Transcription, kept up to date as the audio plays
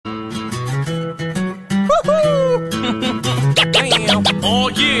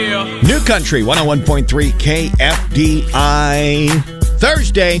New Country 101.3 KFDI.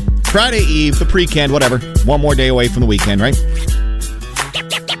 Thursday, Friday Eve, the pre-canned, whatever. One more day away from the weekend, right?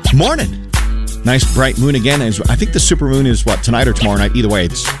 Morning. Nice bright moon again. I think the super moon is what, tonight or tomorrow night? Either way,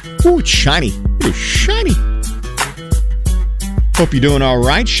 it's shiny. It is shiny. Hope you're doing all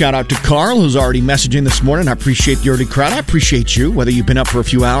right. Shout out to Carl, who's already messaging this morning. I appreciate the early crowd. I appreciate you, whether you've been up for a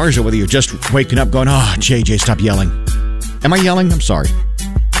few hours or whether you're just waking up going, oh, JJ, stop yelling. Am I yelling? I'm sorry.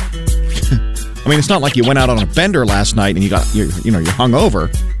 I mean, it's not like you went out on a bender last night and you're hungover.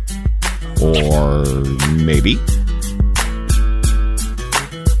 Or maybe.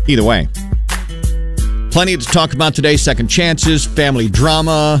 Either way. Plenty to talk about today. Second chances, family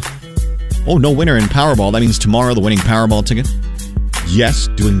drama. Oh, no winner in Powerball. That means tomorrow the winning Powerball ticket. Yes,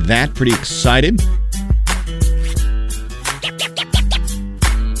 doing that. Pretty excited.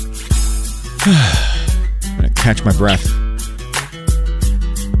 I'm going to catch my breath.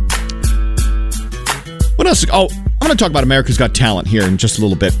 What else? Oh, I'm going to talk about America's Got Talent here in just a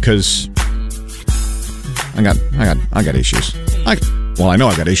little bit because I got issues. I know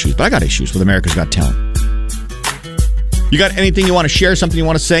I got issues, but I got issues with America's Got Talent. You got anything you want to share? Something you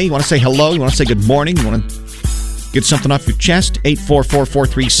want to say? You want to say hello? You want to say good morning? You want to get something off your chest?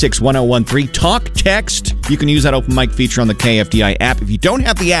 844-436-1013. Talk, text. You can use that open mic feature on the KFDI app. If you don't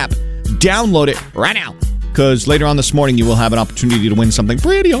have the app, download it right now. Because later on this morning, you will have an opportunity to win something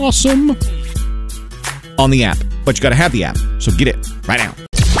pretty awesome on the app. But you got to have the app. So get it right now.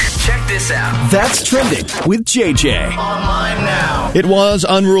 Check this out. That's trending with JJ. Online now. It was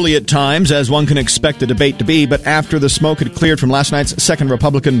unruly at times, as one can expect a debate to be, but after the smoke had cleared from last night's second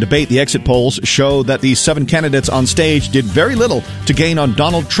Republican debate, the exit polls show that the 7 candidates on stage did very little to gain on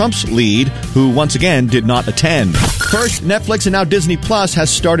Donald Trump's lead, who once again did not attend. First, Netflix and now Disney Plus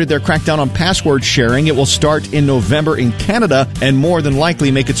has started their crackdown on password sharing. It will start in November in Canada and more than likely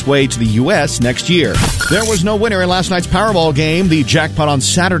make its way to the U.S. next year. There was no winner in last night's Powerball game. The jackpot on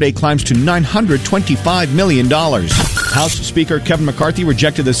Saturday climbs to $925 million. House Speaker Kevin McCarthy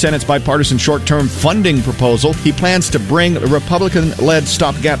rejected the Senate's bipartisan short-term funding proposal. He plans to bring a Republican-led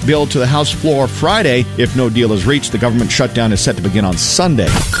stopgap bill to the House floor Friday. If no deal is reached, the government shutdown is set to begin on Sunday.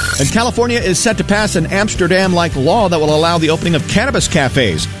 And California is set to pass an Amsterdam-like law that will allow the opening of cannabis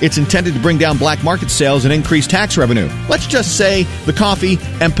cafes. It's intended to bring down black market sales and increase tax revenue. Let's just say the coffee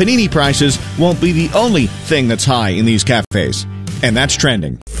and panini prices won't be the only thing that's high in these cafes. And that's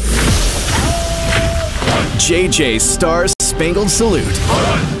trending. JJ Star's Spangled Salute.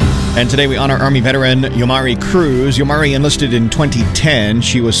 And today we honor Army veteran Yomari Cruz. Yomari enlisted in 2010.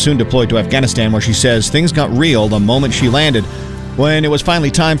 She was soon deployed to Afghanistan, where she says things got real the moment she landed. When it was finally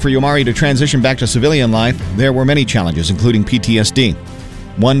time for Yomari to transition back to civilian life, there were many challenges, including PTSD.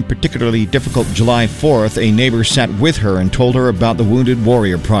 One particularly difficult July 4th, a neighbor sat with her and told her about the Wounded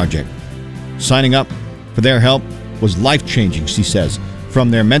Warrior Project. Signing up for their help was life-changing, she says,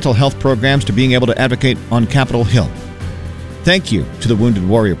 from their mental health programs to being able to advocate on Capitol Hill. Thank you to the Wounded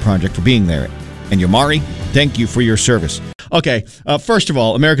Warrior Project for being there. And Yomari, thank you for your service. Okay, first of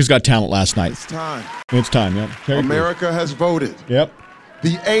all, America's Got Talent last night. It's time. It's time, yeah. America has voted. Yep.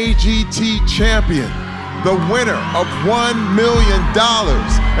 The AGT champion, the winner of $1 million,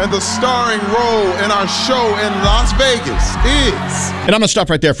 and the starring role in our show in Las Vegas is... And I'm going to stop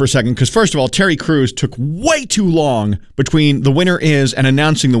right there for a second, because first of all, Terry Crews took way too long between the winner is and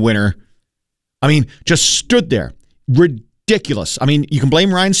announcing the winner. I mean, just stood there. Ridiculous. I mean, you can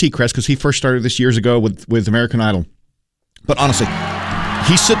blame Ryan Seacrest, because he first started this years ago with American Idol. But honestly,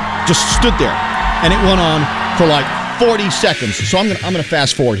 he just stood there, and it went on for like 40 seconds. So I'm gonna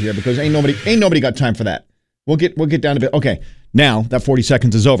fast forward here, because ain't nobody got time for that. We'll get down to bit. Okay, now that 40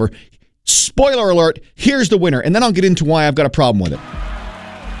 seconds is over. Spoiler alert, here's the winner, and then I'll get into why I've got a problem with it.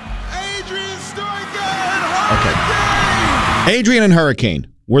 Adrian's doing good. Okay. Adrian and Hurricane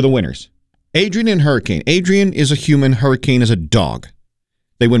were the winners. Adrian and Hurricane. Adrian is a human, Hurricane is a dog.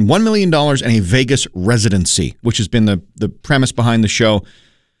 They win $1 million and a Vegas residency, which has been the premise behind the show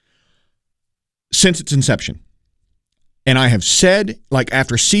since its inception. And I have said, like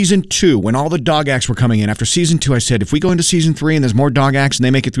after season 2, when all the dog acts were coming in, after season 2, I said, if we go into season 3 and there's more dog acts and they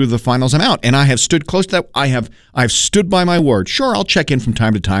make it through the finals, I'm out. And I have stood close to that. I've stood by my word. Sure, I'll check in from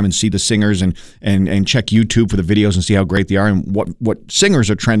time to time and see the singers and check YouTube for the videos and see how great they are and what singers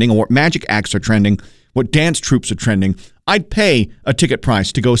are trending and what magic acts are trending, what dance troupes are trending. I'd pay a ticket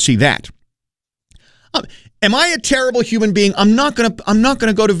price to go see that. Am I a terrible human being? I'm not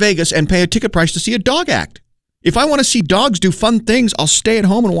gonna go to Vegas and pay a ticket price to see a dog act. If I want to see dogs do fun things, I'll stay at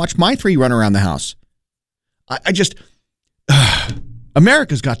home and watch my 3 run around the house. I just...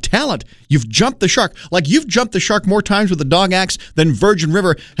 America's Got Talent. You've jumped the shark. Like you've jumped the shark more times with the dog axe than Virgin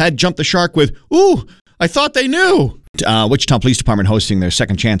River had jumped the shark with, ooh, I thought they knew. Wichita Police Department hosting their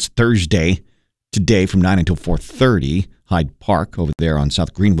Second Chance Thursday today from 9 until 4:30. Hyde Park over there on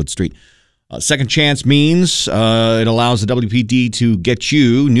South Greenwood Street. Second Chance means it allows the WPD to get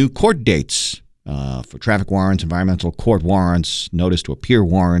you new court dates for traffic warrants, environmental court warrants, notice to appear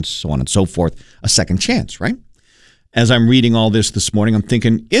warrants, so on and so forth. A second chance, right? As I'm reading all this morning, I'm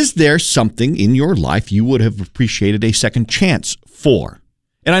thinking, is there something in your life you would have appreciated a second chance for?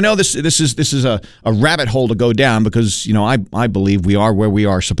 And I know this is a rabbit hole to go down because, you know, I believe we are where we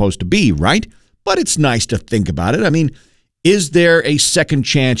are supposed to be, right? But it's nice to think about it. I mean, is there a second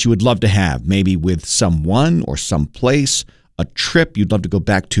chance you would love to have? Maybe with someone or some place, a trip you'd love to go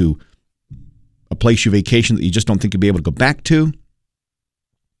back to, a place you vacation that you just don't think you'll be able to go back to?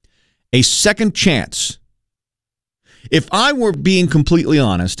 A second chance. If I were being completely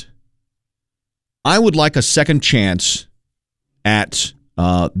honest, I would like a second chance at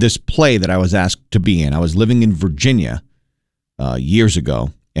this play that I was asked to be in. I was living in Virginia years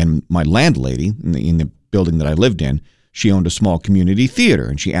ago, and my landlady in the building that I lived in, she owned a small community theater,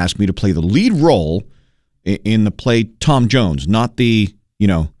 and she asked me to play the lead role in the play Tom Jones, not the, you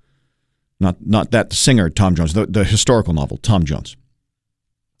know, not that singer Tom Jones, the historical novel Tom Jones.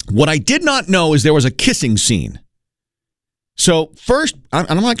 What I did not know is there was a kissing scene. So first,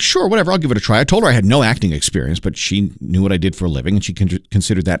 I'm like, sure, whatever, I'll give it a try. I told her I had no acting experience, but she knew what I did for a living, and she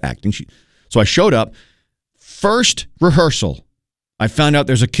considered that acting. So I showed up. First rehearsal, I found out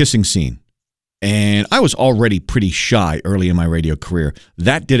there's a kissing scene. And I was already pretty shy early in my radio career.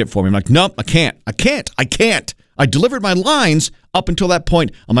 That did it for me. I'm like, nope, I can't. I delivered my lines up until that point.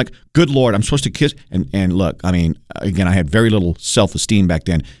 I'm like, good Lord, I'm supposed to kiss. And look, I mean, again, I had very little self-esteem back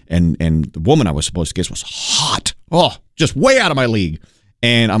then. And the woman I was supposed to kiss was hot. Oh, just way out of my league.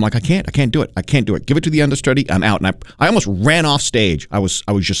 And I'm like, I can't do it. Give it to the understudy. I'm out. And I almost ran off stage. I was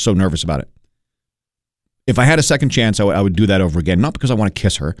just so nervous about it. If I had a second chance, I would do that over again. Not because I want to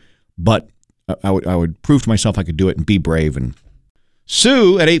kiss her, but I would prove to myself I could do it and be brave. And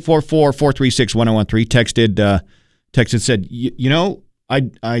Sue at 844-436-1013 texted said, you know,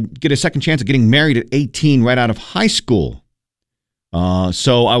 I'd get a second chance at getting married at 18 right out of high school.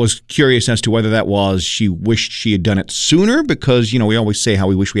 So I was curious as to whether that was she wished she had done it sooner because, you know, we always say how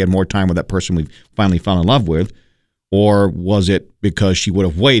we wish we had more time with that person we finally fell in love with, or was it because she would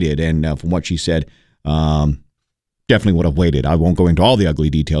have waited? And from what she said, definitely would have waited. I won't go into all the ugly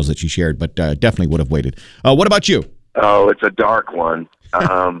details that she shared, but definitely would have waited. What about you? Oh, it's a dark one.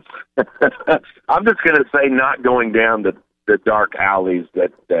 I'm just going to say not going down the dark alleys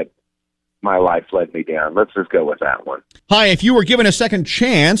that my life led me down. Let's just go with that one. Hi, if you were given a second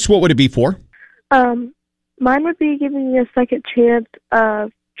chance, what would it be for? Mine would be giving me a second chance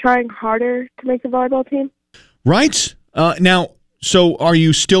of trying harder to make the volleyball team. Right. Now, so are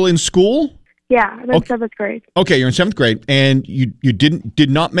you still in school? Yeah, I'm in 7th grade. Okay, you're in 7th grade, and you did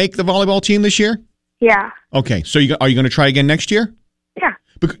not make the volleyball team this year? Yeah. Okay, so are you going to try again next year? Yeah.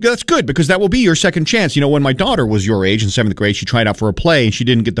 That's good, because that will be your second chance. You know, when my daughter was your age in 7th grade, she tried out for a play, and she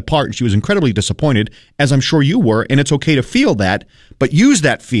didn't get the part, and she was incredibly disappointed, as I'm sure you were, and it's okay to feel that, but use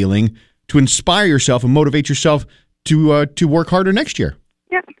that feeling to inspire yourself and motivate yourself to work harder next year.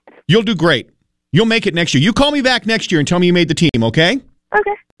 Yep. You'll do great. You'll make it next year. You call me back next year and tell me you made the team, okay?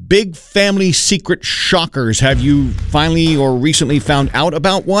 Okay. Big family secret shockers. Have you finally or recently found out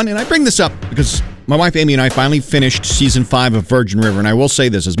about one? And I bring this up because my wife Amy and I finally finished Season 5 of Virgin River. And I will say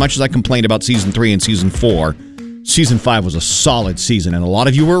this, as much as I complained about Season 3 and Season 4, Season 5 was a solid season. And a lot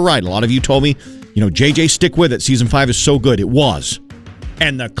of you were right. A lot of you told me, you know, JJ, stick with it. Season 5 is so good. It was.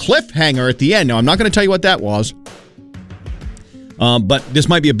 And the cliffhanger at the end, now I'm not going to tell you what that was, but this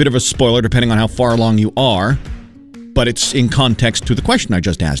might be a bit of a spoiler depending on how far along you are. But it's in context to the question I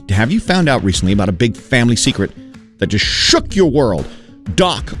just asked. Have you found out recently about a big family secret that just shook your world?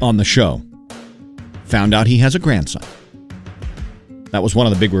 Doc on the show found out he has a grandson. That was one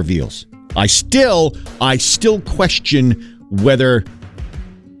of the big reveals. I still question whether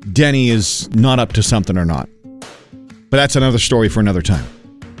Denny is not up to something or not. But that's another story for another time.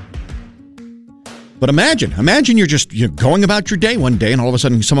 But imagine you're going about your day one day and all of a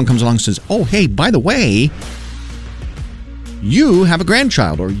sudden someone comes along and says, oh, hey, by the way, you have a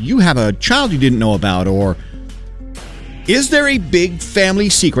grandchild, or you have a child you didn't know about, or is there a big family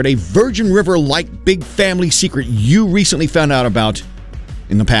secret, a Virgin River-like big family secret you recently found out about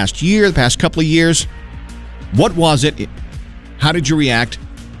in the past year, the past couple of years? What was it? How did you react?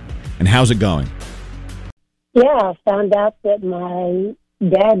 And how's it going? Yeah, I found out that my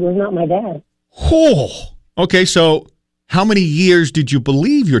dad was not my dad. Oh, okay, so How many years did you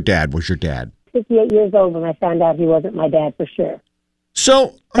believe your dad was your dad? 58 years old when I found out he wasn't my dad for sure.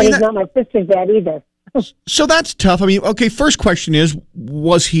 So, And he's not my sister's dad either. So that's tough. I mean, okay, first question is,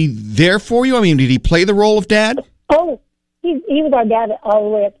 was he there for you? I mean, did he play the role of dad? Oh, he was our dad all the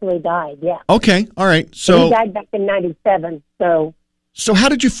way up till he died, yeah. Okay, all right. And So, he died back in 97, so how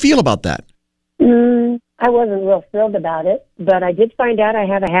did you feel about that? I wasn't real thrilled about it, but I did find out I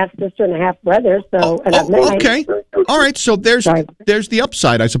have a half-sister and a half-brother, and I've met okay. All right, so there's the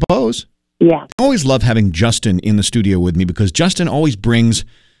upside, I suppose. Yeah. I always love having Justin in the studio with me because Justin always brings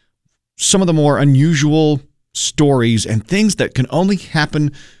some of the more unusual stories and things that can only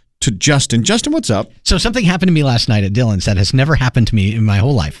happen to Justin. Justin, what's up? So something happened to me last night at Dylan's that has never happened to me in my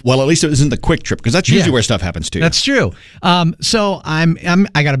whole life. Well, at least it isn't the quick trip because that's usually where stuff happens to you. That's true. So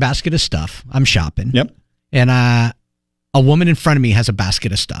I got a basket of stuff. I'm shopping. Yep. And a woman in front of me has a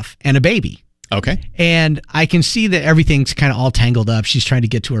basket of stuff and a baby. Okay. And I can see that everything's kind of all tangled up. She's trying to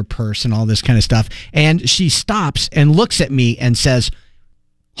get to her purse and all this kind of stuff. And she stops and looks at me and says,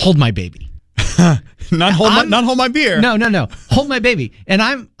 "Hold my baby." Not hold my beer. No. Hold my baby. And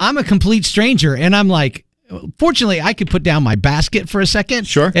I'm a complete stranger. And I'm like, fortunately, I could put down my basket for a second.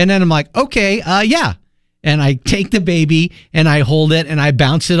 Sure. And then I'm like, okay, yeah. And I take the baby and I hold it and I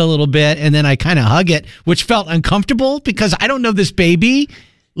bounce it a little bit and then I kind of hug it, which felt uncomfortable because I don't know this baby.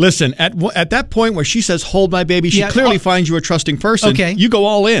 Listen, at that point where she says, "Hold my baby," she clearly finds you a trusting person. Okay. You go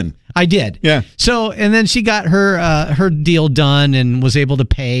all in. I did. Yeah. So, and then she got her deal done and was able to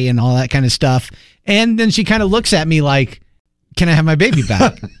pay and all that kind of stuff. And then she kind of looks at me like, "Can I have my baby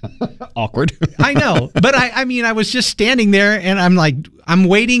back?" Awkward. I know. But I mean, I was just standing there and I'm like, I'm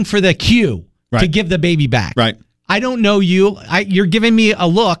waiting for the cue to give the baby back. Right. I don't know you. You're giving me a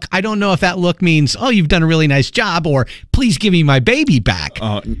look. I don't know if that look means, "Oh, you've done a really nice job," or "Please give me my baby back."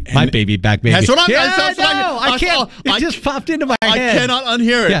 My baby back, baby. That's what I'm. I can't. It just popped into my head. I cannot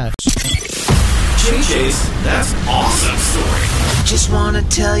unhear it. Yeah. JJ's That's Awesome Story. Just wanna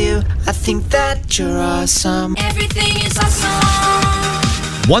tell you, I think that you're awesome. Everything is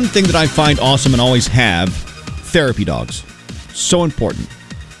awesome. One thing that I find awesome and always have, therapy dogs. So important.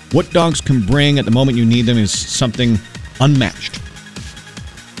 What dogs can bring at the moment you need them is something unmatched.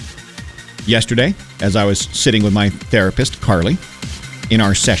 Yesterday, as I was sitting with my therapist, Carly, in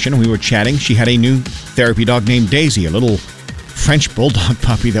our session, we were chatting. She had a new therapy dog named Daisy, a little French bulldog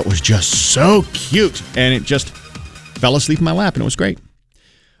puppy that was just so cute. And it just fell asleep in my lap, and it was great.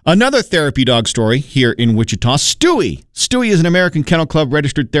 Another therapy dog story here in Wichita, Stewie. Stewie is an American Kennel Club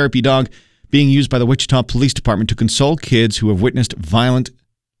registered therapy dog being used by the Wichita Police Department to console kids who have witnessed violent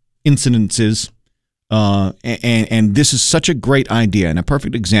incidences, and this is such a great idea. And a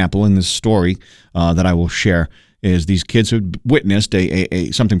perfect example in this story that I will share is these kids who witnessed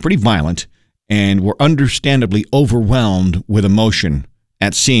something pretty violent and were understandably overwhelmed with emotion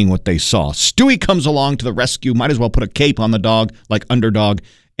at seeing what they saw. Stewie comes along to the rescue, might as well put a cape on the dog like Underdog,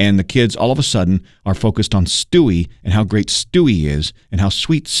 and the kids all of a sudden are focused on Stewie and how great Stewie is and how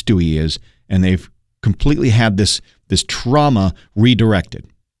sweet Stewie is, and they've completely had this trauma redirected.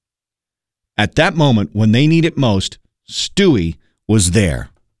 At that moment, when they need it most, Stewie was there.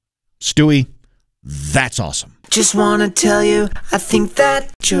 Stewie, that's awesome. Just wanna tell you, I think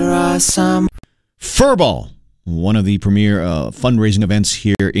that you're awesome. Furball, one of the premier fundraising events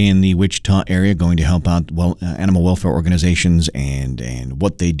here in the Wichita area, going to help out animal welfare organizations and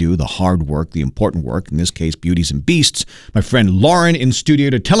what they do, the hard work, the important work, in this case, Beauties and Beasts. My friend Lauren in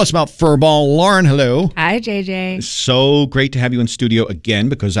studio to tell us about Furball. Lauren, hello. Hi, JJ. So great to have you in studio again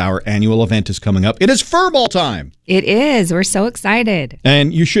because our annual event is coming up. It is Furball time. It is. We're so excited.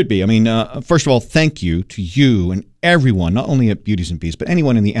 And you should be. I mean, first of all, thank you to you and everyone, not only at Beauties and Beasts, but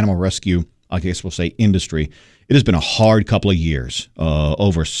anyone in the animal rescue, I guess we'll say, industry. It has been a hard couple of years,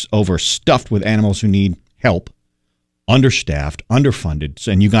 overstuffed with animals who need help, understaffed, underfunded.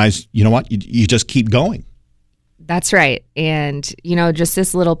 And you guys, you know what? You just keep going. That's right. And, just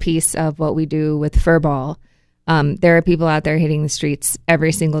this little piece of what we do with Furball, there are people out there hitting the streets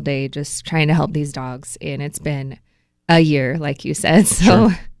every single day just trying to help these dogs. And it's been a year, like you said.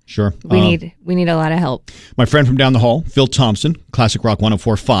 So Sure. We need a lot of help. My friend from down the hall, Phil Thompson, Classic Rock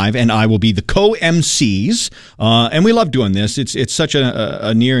 104.5, and I will be the co-MCs. And we love doing this. It's such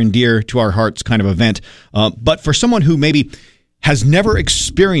a near and dear to our hearts kind of event. But for someone who maybe has never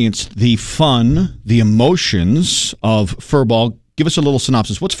experienced the fun, the emotions of Furball, give us a little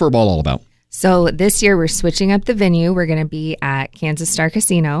synopsis. What's Furball all about? So this year we're switching up the venue. We're going to be at Kansas Star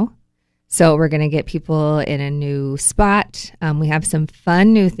Casino. So we're going to get people in a new spot. We have some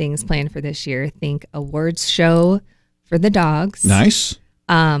fun new things planned for this year. Think awards show for the dogs. Nice.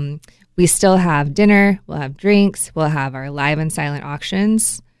 We we still have dinner, we'll have drinks, we'll have our live and silent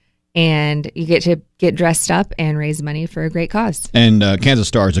auctions, and you get to get dressed up and raise money for a great cause. And Kansas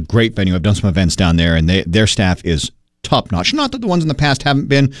Star is a great venue. I've done some events down there, and their staff is top-notch. Not that the ones in the past haven't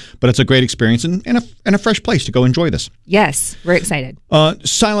been, but it's a great experience and a fresh place to go enjoy this. Yes, we're excited.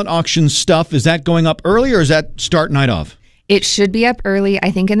 Silent auction stuff, is that going up early, or is that start night off? It should be up early. I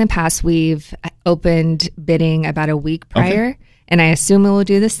think in the past we've opened bidding about a week prior, and I assume it will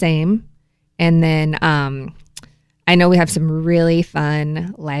do the same. And then I know we have some really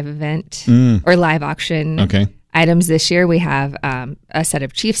fun live event or live auction items this year. We have a set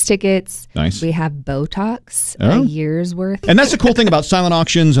of Chiefs tickets. Nice. We have Botox, a year's worth. And that's the cool thing about silent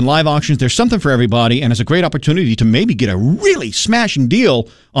auctions and live auctions. There's something for everybody, and it's a great opportunity to maybe get a really smashing deal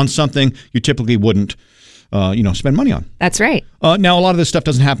on something you typically wouldn't spend money on. That's right. Now, a lot of this stuff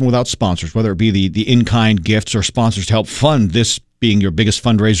doesn't happen without sponsors, whether it be the in-kind gifts or sponsors to help fund this being your biggest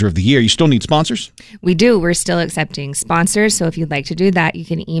fundraiser of the year. You still need sponsors? We do. We're still accepting sponsors. So if you'd like to do that, you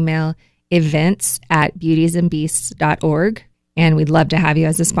can email events@beautiesandbeasts.org, and we'd love to have you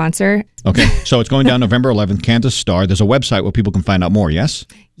as a sponsor. Okay. So it's going down November 11th, Kansas Star. There's a website where people can find out more, yes?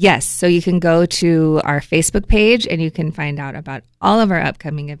 Yes. So you can go to our Facebook page, and you can find out about all of our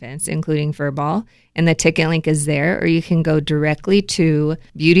upcoming events, including Furball, and the ticket link is there, or you can go directly to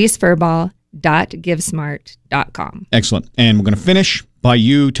beautiesfurball.givesmart.com. Excellent. And we're going to finish by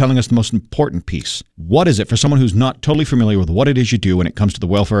you telling us the most important piece. What is it, for someone who's not totally familiar with what it is you do when it comes to the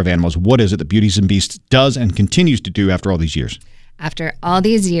welfare of animals, what is it that Beauties and Beasts does and continues to do after all these years? After all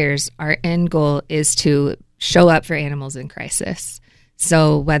these years, our end goal is to show up for animals in crisis.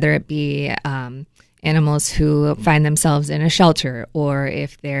 So whether it be animals who find themselves in a shelter, or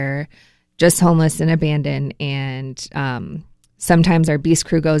if they're just homeless and abandoned, and sometimes our beast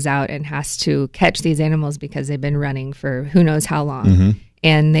crew goes out and has to catch these animals because they've been running for who knows how long.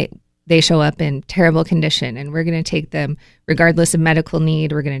 And they show up in terrible condition, and we're going to take them regardless of medical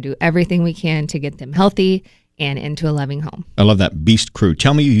need. We're going to do everything we can to get them healthy and into a loving home. I love that, beast crew.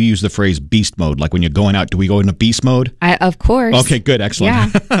 Tell me you use the phrase beast mode. Like when you're going out, do we go into beast mode? Of course. Okay, good. Excellent. Yeah.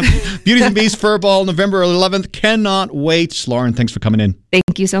 Beauties and Beasts Furball, November 11th. Cannot wait. Lauren, thanks for coming in.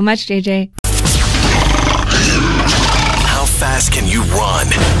 Thank you so much, JJ. How fast can you run?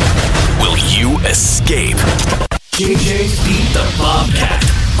 Will you escape? JJ's Beat the Bobcat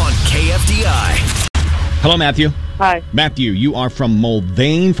on KFDI. Hello, Matthew. Hi. Matthew, you are from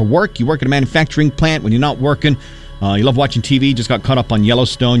Mulvane for work. You work at a manufacturing plant when you're not working. You love watching TV, just got caught up on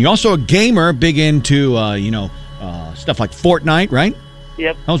Yellowstone. You're also a gamer, big into, stuff like Fortnite, right?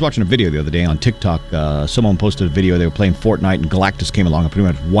 Yep. I was watching a video the other day on TikTok. Someone posted a video. They were playing Fortnite, and Galactus came along and pretty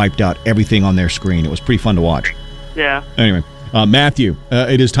much wiped out everything on their screen. It was pretty fun to watch. Yeah. Anyway, Matthew,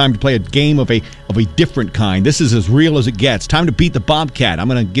 it is time to play a game of a different kind. This is as real as it gets. Time to beat the Bobcat. I'm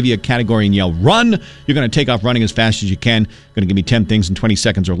going to give you a category and yell, run. You're going to take off running as fast as you can. Going to give me 10 things in 20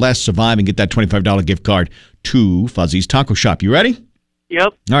 seconds or less. Survive and get that $25 gift card to Fuzzy's Taco Shop. You ready?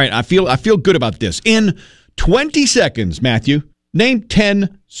 Yep. All right. I feel good about this. In 20 seconds, Matthew, name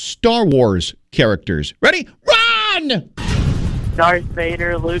 10 Star Wars characters. Ready? Run! Darth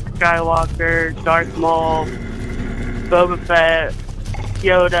Vader, Luke Skywalker, Darth Maul, Boba Fett,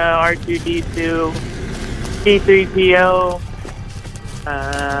 Yoda, R2-D2, C-3PO,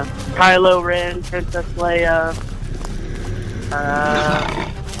 Kylo Ren, Princess Leia,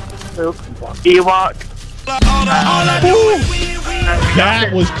 Ewok.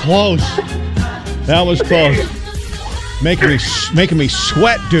 That was close. That was close. Making me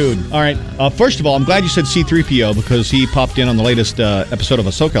sweat, dude. All right. First of all, I'm glad you said C-3PO because he popped in on the latest episode of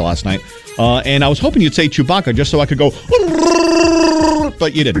Ahsoka last night. And I was hoping you'd say Chewbacca just so I could go,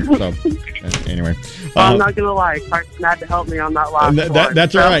 but you didn't. So anyway. I'm not going to lie. Carson had to help me on that last one.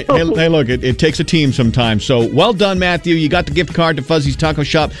 That's all right. Hey, look, it takes a team sometimes. So well done, Matthew. You got the gift card to Fuzzy's Taco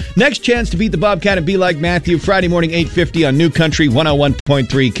Shop. Next chance to beat the Bobcat and be like Matthew, Friday morning, 8:50 on New Country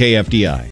 101.3 KFDI.